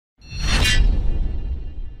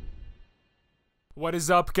What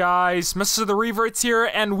is up, guys? MrTheRevertz here,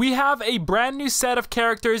 and we have a brand new set of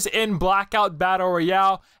characters in Blackout Battle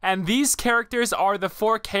Royale, and these characters are the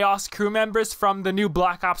 4 Chaos crew members from the new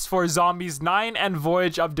Black Ops 4 Zombies 9 and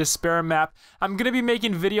Voyage of Despair map. I'm going to be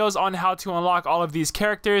making videos on how to unlock all of these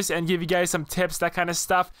characters and give you guys some tips, that kind of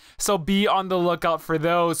stuff, so be on the lookout for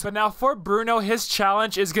those. But now for Bruno, his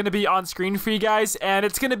challenge is going to be on screen for you guys, and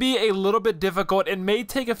it's going to be a little bit difficult. It may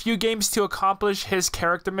take a few games to accomplish his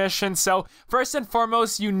character mission, so first and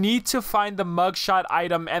foremost, you need to find the mugshot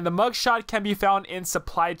item, and the mugshot can be found in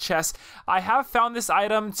supply chests. I have found this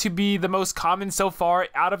item to be the most common so far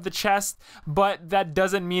out of the chest, but that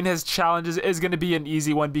doesn't mean his challenge is going to be an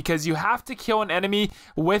easy one, because you have to kill an enemy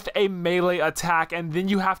with a melee attack, and then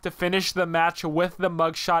you have to finish the match with the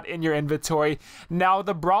mugshot in your inventory. Now,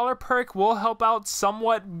 the brawler perk will help out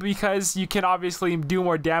somewhat because you can obviously do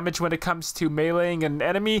more damage when it comes to meleeing an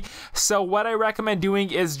enemy, so what I recommend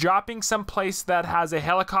doing is dropping some place that has a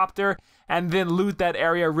helicopter and then loot that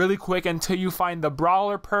area really quick until you find the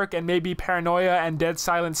brawler perk and maybe paranoia and dead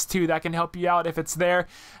silence too. That can help you out if it's there.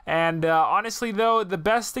 And honestly though, the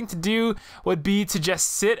best thing to do would be to just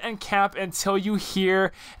sit and camp until you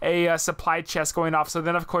hear a supply chest going off. So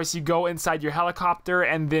then of course you go inside your helicopter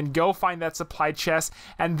and then go find that supply chest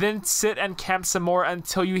and then sit and camp some more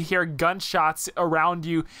until you hear gunshots around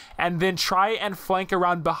you, and then try and flank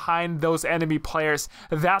around behind those enemy players.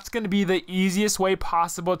 That's going to be the easiest way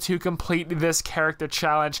possible to complete this character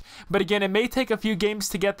challenge. But again, it may take a few games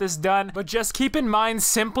to get this done, but just keep in mind,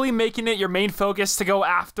 simply making it your main focus to go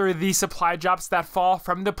after the supply drops that fall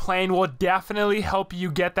from the plane will definitely help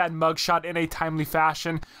you get that mugshot in a timely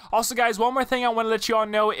fashion. Also guys, one more thing I want to let you all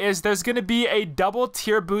know is there's going to be a double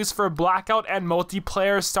tier boost for Blackout and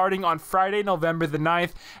multiplayer starting on Friday, November the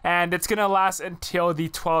 9th, and it's going to last until the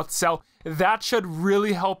 12th, so that should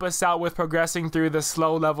really help us out with progressing through the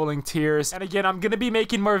slow leveling tiers. And again, I'm going to be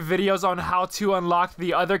making more videos on how to unlock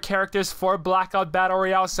the other characters for Blackout Battle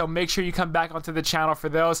Royale, so make sure you come back onto the channel for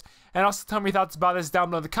those. And also tell me your thoughts about this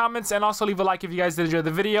down below in the comments, and also leave a like if you guys did enjoy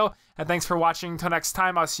the video. And thanks for watching. Until next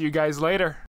time, I'll see you guys later.